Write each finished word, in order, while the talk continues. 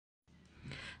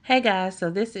Hey guys,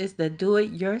 so this is the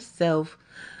do-it-yourself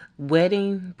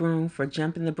wedding broom for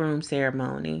jumping the broom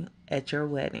ceremony at your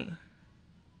wedding.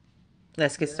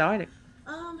 Let's get started.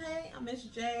 Hey, I'm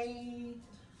Ms.J.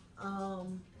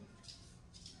 Um,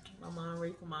 my mom,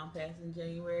 Rachel, mom passed in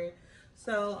January.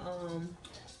 So,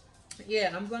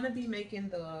 yeah, I'm gonna be making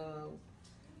the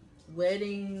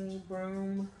wedding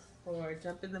broom for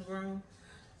jumping the broom.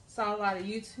 Saw a lot of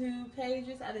YouTube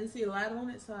pages. I didn't see a lot on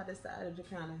it, so I decided to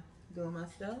kind of do it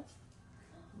myself.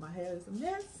 My hair is a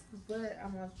mess, but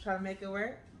I'm gonna try to make it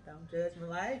work. Don't judge my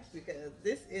life because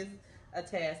this is a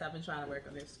task. I've been trying to work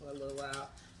on this for a little while.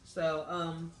 So,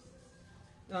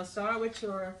 you're gonna start with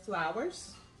your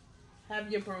flowers.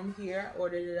 Have your broom here. I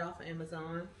ordered it off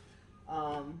Amazon.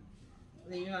 Um,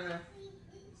 then you're gonna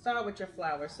start with your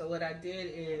flowers. So what I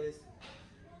did is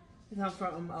come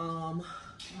from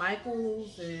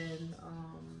Michaels and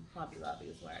Hobby Lobby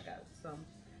is where I got some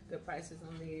good prices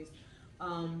on these.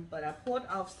 But I pulled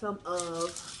off some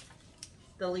of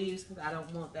the leaves because I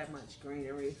don't want that much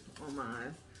greenery on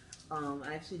mine.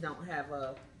 I actually don't have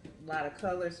a lot of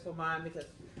colors for mine because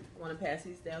I want to pass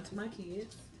these down to my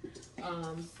kids.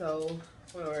 So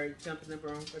for jumping the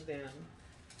broom for them.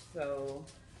 So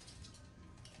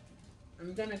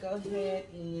I'm gonna go ahead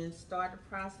and start the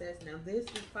process. Now this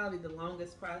is probably the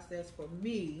longest process for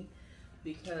me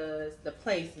because the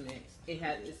placements,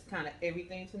 it's kind of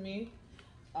everything to me.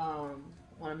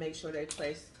 Want to make sure they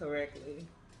place correctly.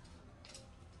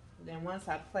 Then once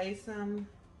I place them,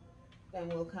 then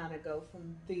we'll kind of go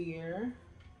from there.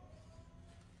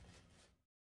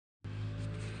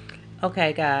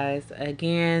 Okay, guys,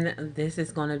 again, this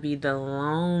is going to be the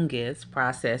longest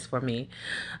process for me.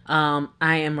 I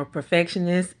am a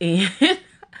perfectionist and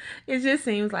it just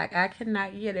seems like I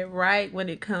cannot get it right when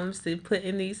it comes to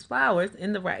putting these flowers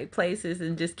in the right places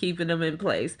and just keeping them in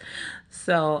place.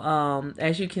 So,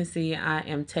 as you can see, I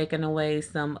am taking away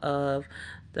some of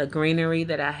the greenery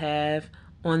that I have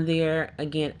on there.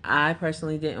 Again, I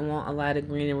personally didn't want a lot of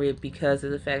greenery because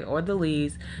of the fact, or the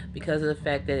leaves, because of the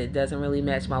fact that it doesn't really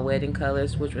match my wedding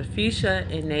colors, which were fuchsia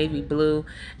and navy blue.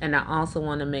 And I also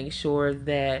want to make sure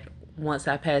that once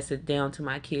I pass it down to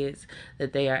my kids,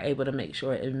 that they are able to make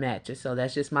sure it matches. So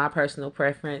that's just my personal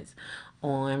preference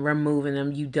on removing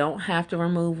them. You don't have to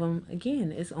remove them.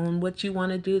 Again, it's on what you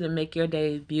want to do to make your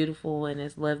day beautiful and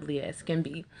as lovely as can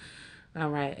be. All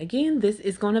right. Again, this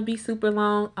is going to be super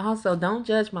long. Also, don't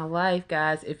judge my life,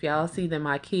 guys, if y'all see that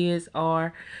my kids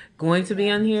are going to be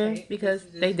on here Tape. This because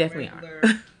is they just definitely are.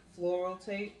 regular floral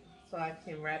tape, so I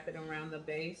can wrap it around the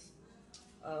base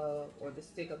or the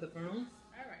stick of the broom.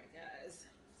 All right, guys.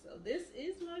 So this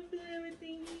is my flower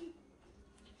thingy.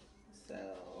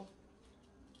 So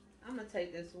I'm gonna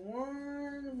take this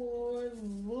one more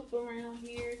loop around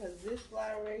here because this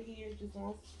flower right here just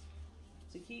wants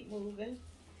to keep moving.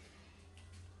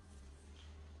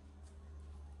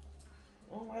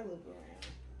 One more loop around.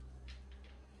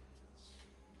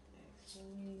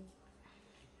 Actually,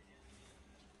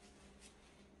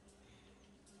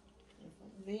 and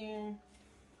from there,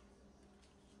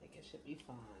 I think it should be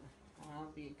fine. I'll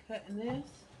be cutting this.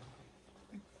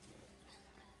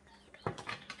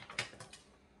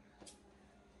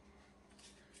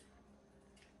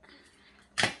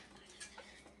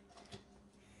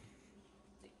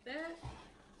 Like that.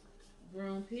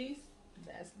 Broom piece,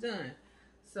 that's done.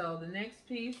 So the next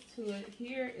piece to it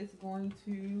here is going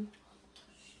to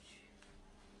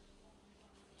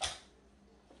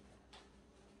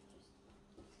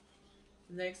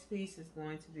the next piece is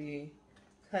going to be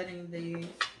cutting these.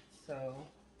 So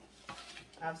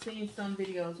I've seen some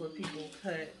videos where people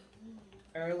cut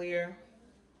earlier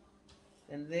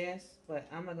than this, but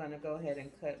I'm gonna go ahead and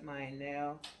cut mine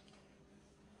now.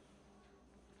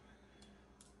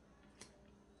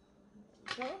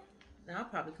 So now I'll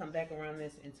probably come back around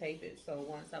this and tape it. So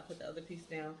once I put the other piece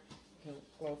down, it can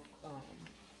grow more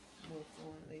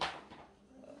fluently.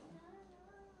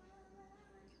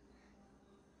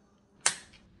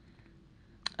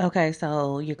 Okay,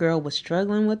 so your girl was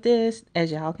struggling with this,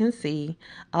 as y'all can see.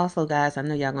 Also, guys, I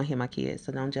know y'all gonna hear my kids,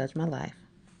 so don't judge my life.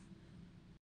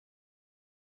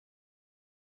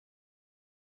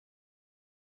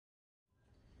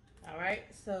 All right,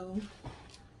 so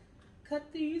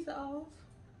cut these off.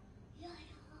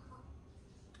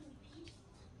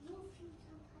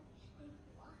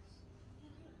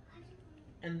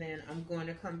 And then I'm going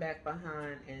to come back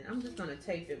behind and I'm just going to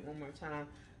tape it one more time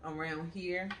around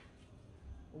here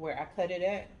where I cut it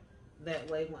at. That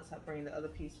way, once I bring the other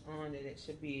piece on, then it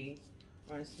should be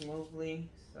run smoothly.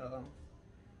 So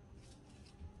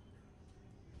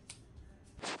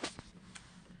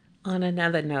On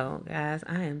another note, guys,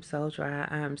 I am so dry.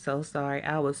 I am so sorry.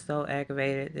 I was so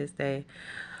aggravated this day.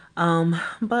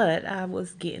 But I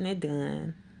was getting it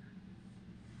done.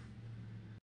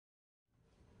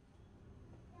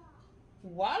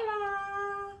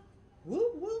 Voila!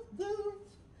 Whoop, whoop, whoop.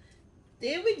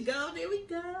 There we go. There we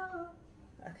go.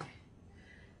 Okay.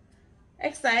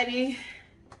 Exciting.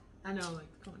 I know I'm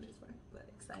like going this way, but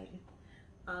exciting.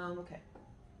 Okay.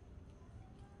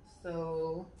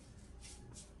 So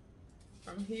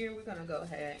from here, we're gonna go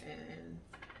ahead and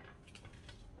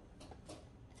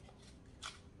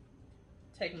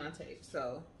take my tape.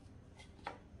 So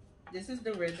this is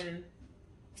the ribbon.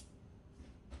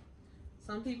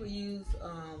 Some people use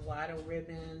wider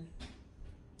ribbon.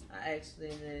 I actually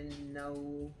didn't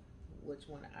know which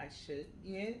one I should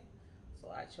get, so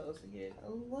I chose to get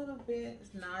a little bit.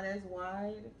 It's not as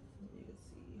wide. You can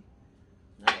see,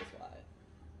 not as wide.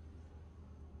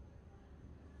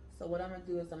 So what I'm gonna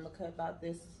do is I'm gonna cut about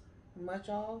this much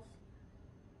off.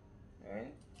 All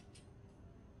right.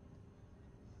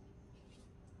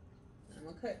 I'm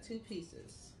gonna cut two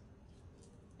pieces,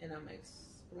 and I'm gonna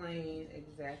explain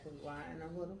exactly why in a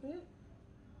little bit.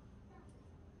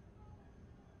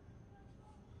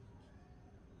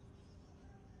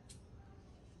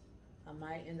 I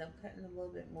might end up cutting a little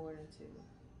bit more than two.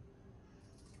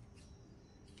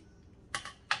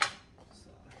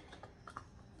 So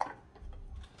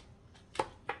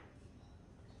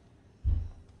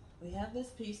we have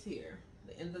this piece here,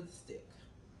 the end of the stick.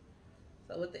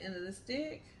 So at the end of the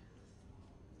stick,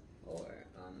 or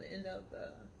on the end of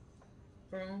the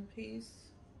broom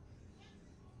piece,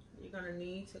 you're gonna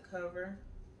need to cover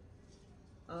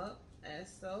up as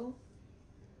so.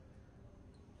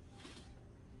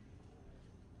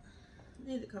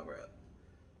 You need to cover up.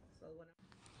 So what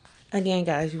Again,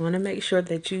 guys, you want to make sure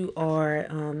that you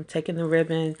are taking the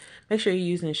ribbon. Make sure you're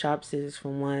using sharp scissors for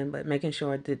one, but making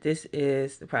sure that this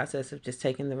is the process of just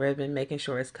taking the ribbon, making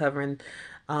sure it's covering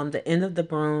the end of the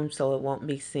broom so it won't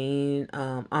be seen.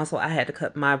 Also, I had to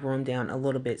cut my broom down a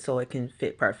little bit so it can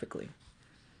fit perfectly.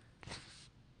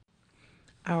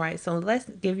 All right, so let's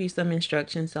give you some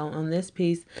instructions. So on this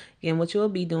piece, again, what you'll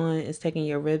be doing is taking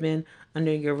your ribbon,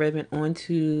 under your ribbon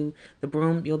onto the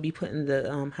broom. You'll be putting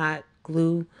the hot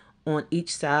glue on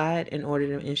each side in order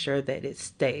to ensure that it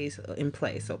stays in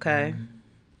place, okay?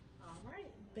 All right,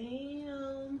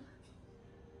 bam.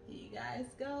 Here you guys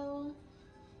go.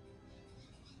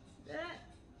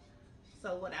 That.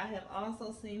 So what I have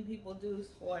also seen people do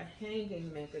for a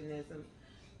hanging mechanism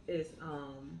is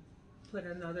put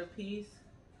another piece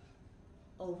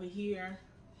over here.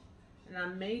 And I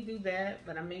may do that,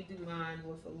 but I may do mine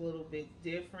with a little bit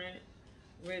different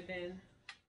ribbon.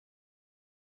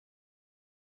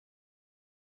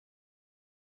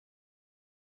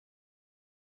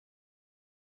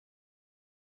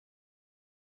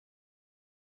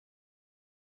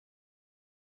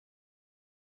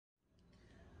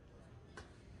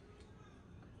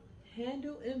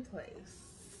 Handle in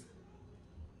place.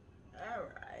 All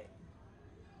right.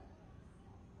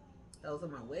 Those are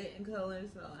my wedding colors.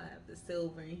 So I have the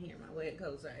silver in here. My wedding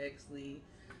colors are actually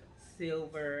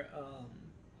silver,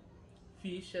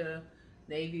 fuchsia,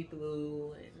 navy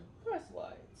blue, and of course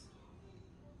white.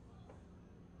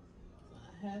 So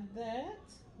I have that.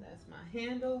 That's my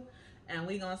handle. And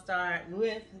we're going to start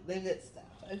with the good stuff,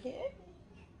 okay?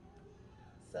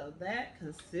 So that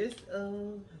consists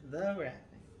of the wrapping.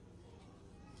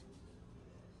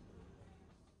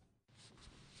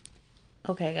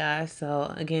 Okay, guys,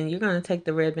 so again, you're going to take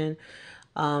the ribbon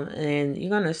and you're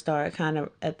going to start kind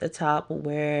of at the top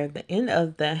where the end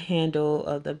of the handle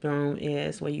of the broom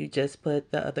is, where you just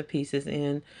put the other pieces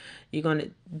in. You're going to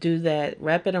do that,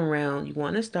 wrap it around. You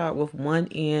want to start with one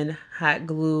end, hot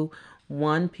glue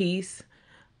one piece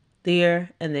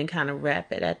there, and then kind of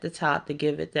wrap it at the top to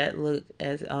give it that look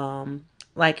as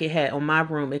like it had on my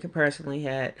broom. It personally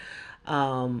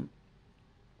um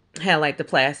had like the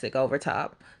plastic over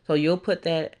top. So you'll put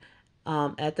that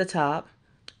at the top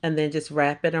and then just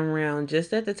wrap it around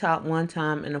just at the top one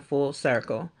time in a full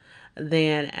circle.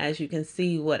 Then as you can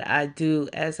see what I do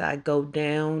as I go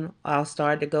down, I'll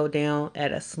start to go down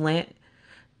at a slant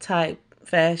type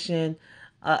fashion,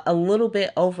 a little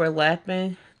bit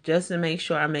overlapping just to make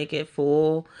sure I make it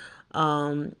full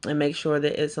and make sure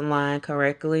that it's aligned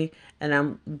correctly. And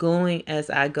I'm gluing as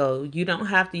I go. You don't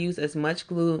have to use as much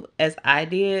glue as I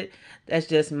did. That's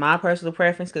just my personal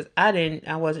preference because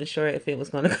I wasn't sure if it was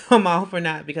going to come off or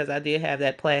not because I did have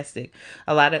that plastic.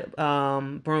 A lot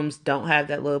of brooms don't have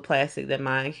that little plastic that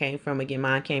mine came from. Again,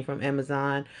 mine came from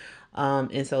Amazon.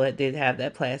 And so it did have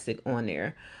that plastic on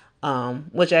there.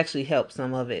 which actually helped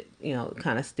some of it,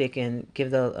 kind of stick and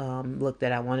give the look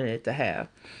that I wanted it to have.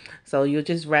 So you'll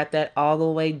just wrap that all the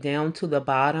way down to the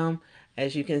bottom,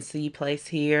 as you can see placed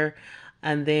here.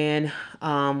 And then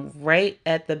right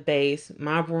at the base,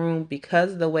 my broom,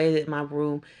 because of the way that my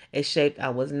broom is shaped, I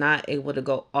was not able to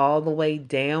go all the way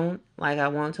down like I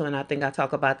want to. And I think I'll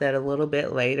talk about that a little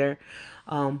bit later.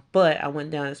 But I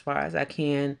went down as far as I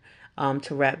can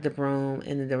to wrap the broom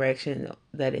in the direction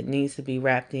that it needs to be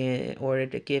wrapped in order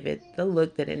to give it the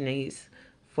look that it needs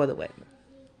for the wedding.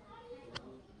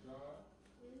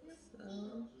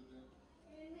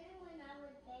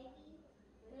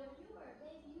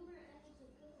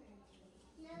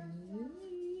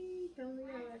 So, don't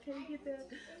yell, I can't get that.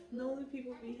 Normally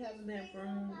people be having that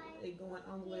broom it going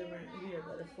all the way around here,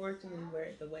 but unfortunately,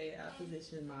 where the way I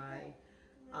position my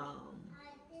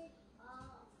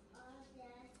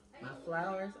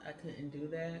flowers, I couldn't do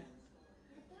that.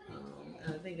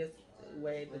 And I think it's the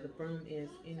way that the broom is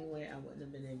anyway. I wouldn't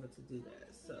have been able to do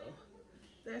that. So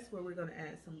that's where we're gonna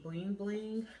add some bling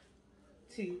bling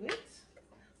to it.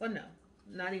 Well, no,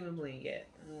 not even bling yet.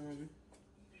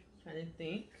 Trying to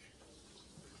think.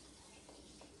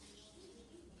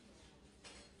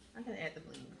 I can add the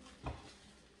bling.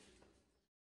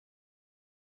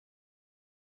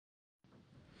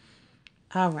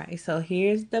 All right, so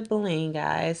here's the bling,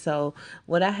 guys. So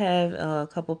what I have, a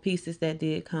couple pieces that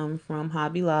did come from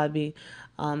Hobby Lobby,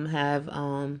 have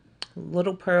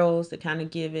little pearls to kind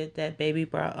of give it that baby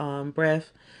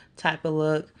breath type of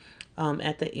look.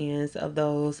 At the ends of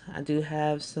those, I do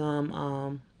have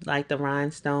some like the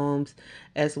rhinestones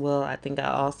as well. I think I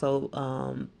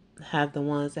also have the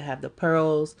ones that have the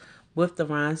pearls with the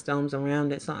rhinestones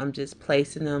around it. So I'm just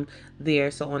placing them there.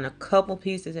 So on a couple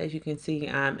pieces, as you can see,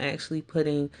 I'm actually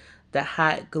putting the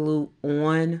hot glue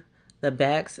on the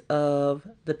backs of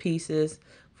the pieces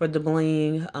for the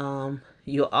bling.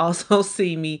 You'll also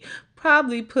see me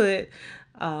probably put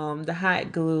the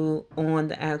hot glue on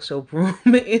the actual broom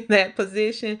in that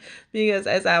position, because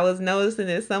as I was noticing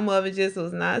that some of it just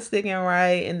was not sticking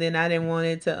right, and then I didn't want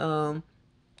it to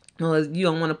well, you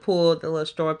don't want to pull the little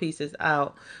straw pieces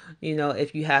out,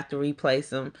 if you have to replace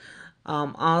them.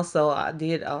 Also, I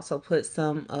did also put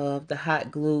some of the hot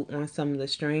glue on some of the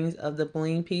strings of the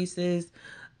bling pieces,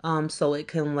 so it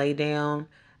can lay down.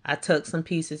 I tucked some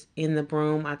pieces in the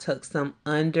broom. I tucked some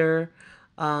under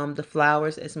the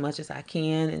flowers as much as I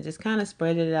can, and just kind of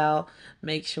spread it out.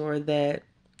 Make sure that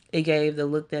it gave the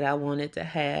look that I wanted to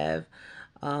have.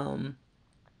 Um,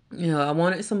 I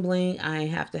wanted some bling. I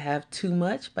ain't have to have too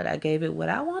much, but I gave it what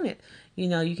I wanted.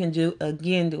 You can do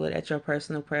it at your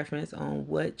personal preference on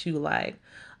what you like.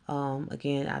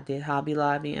 Again, I did Hobby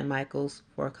Lobby and Michaels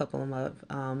for a couple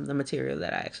of the material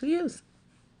that I actually use.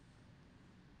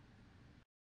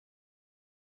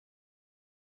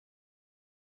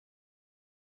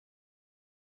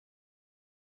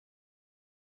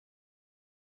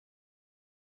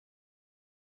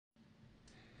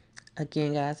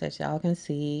 Again, guys, as y'all can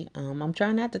see, I'm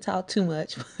trying not to talk too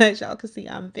much, but as y'all can see,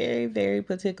 I'm very, very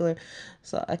particular.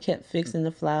 So I kept fixing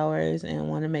the flowers and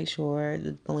want to make sure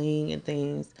the bling and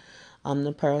things,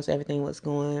 the pearls, everything was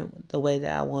going the way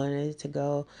that I wanted it to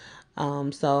go.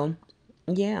 So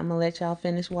yeah, I'm gonna let y'all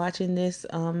finish watching this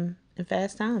in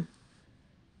fast time.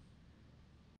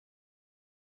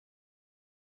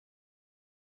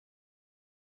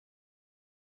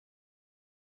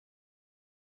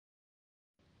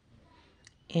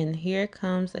 And here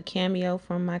comes a cameo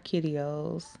from my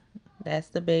kiddios. That's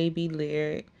the baby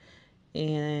lyric.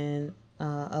 And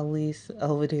Elise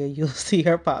over there, you'll see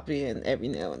her pop in every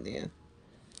now and then.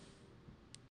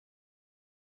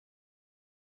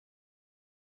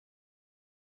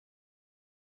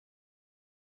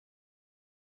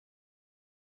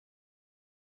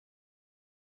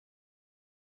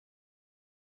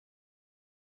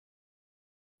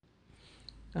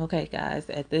 Okay, guys,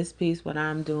 at this piece, what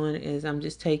I'm doing is I'm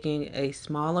just taking a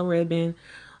smaller ribbon,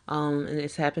 and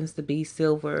this happens to be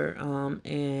silver,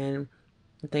 and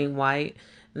I think white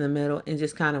in the middle, and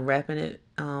just kind of wrapping it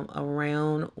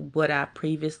around what I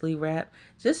previously wrapped,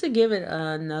 just to give it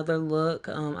another look.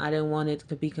 I didn't want it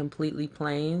to be completely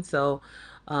plain, so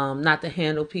not the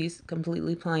handle piece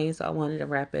completely plain, so I wanted to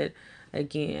wrap it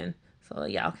again. So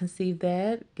y'all can see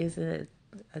that gives it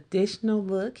an additional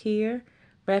look here.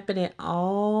 Wrapping it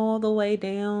all the way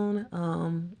down,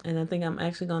 and I think I'm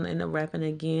actually going to end up wrapping it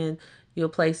again. You'll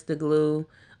place the glue,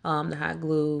 the hot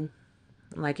glue,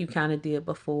 like you kind of did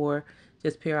before,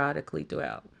 just periodically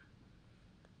throughout.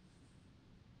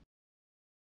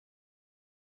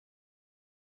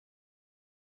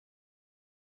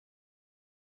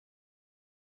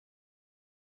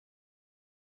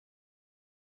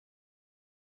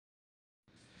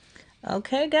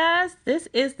 Okay, guys, this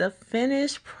is the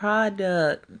finished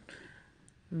product.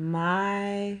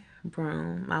 My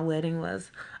broom. My wedding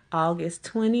was August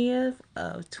 20th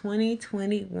of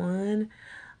 2021.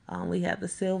 We have the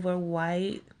silver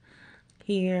white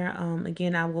here.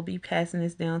 Again, I will be passing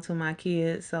this down to my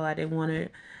kids, so I didn't want to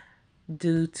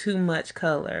do too much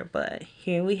color, but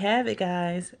here we have it,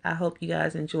 guys. I hope you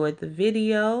guys enjoyed the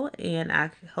video, and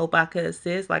I hope I could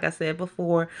assist. Like I said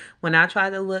before, when I tried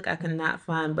to look, I could not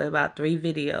find but about 3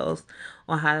 videos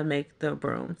on how to make the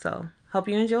broom. So hope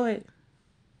you enjoyed.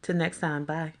 Till next time,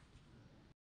 bye.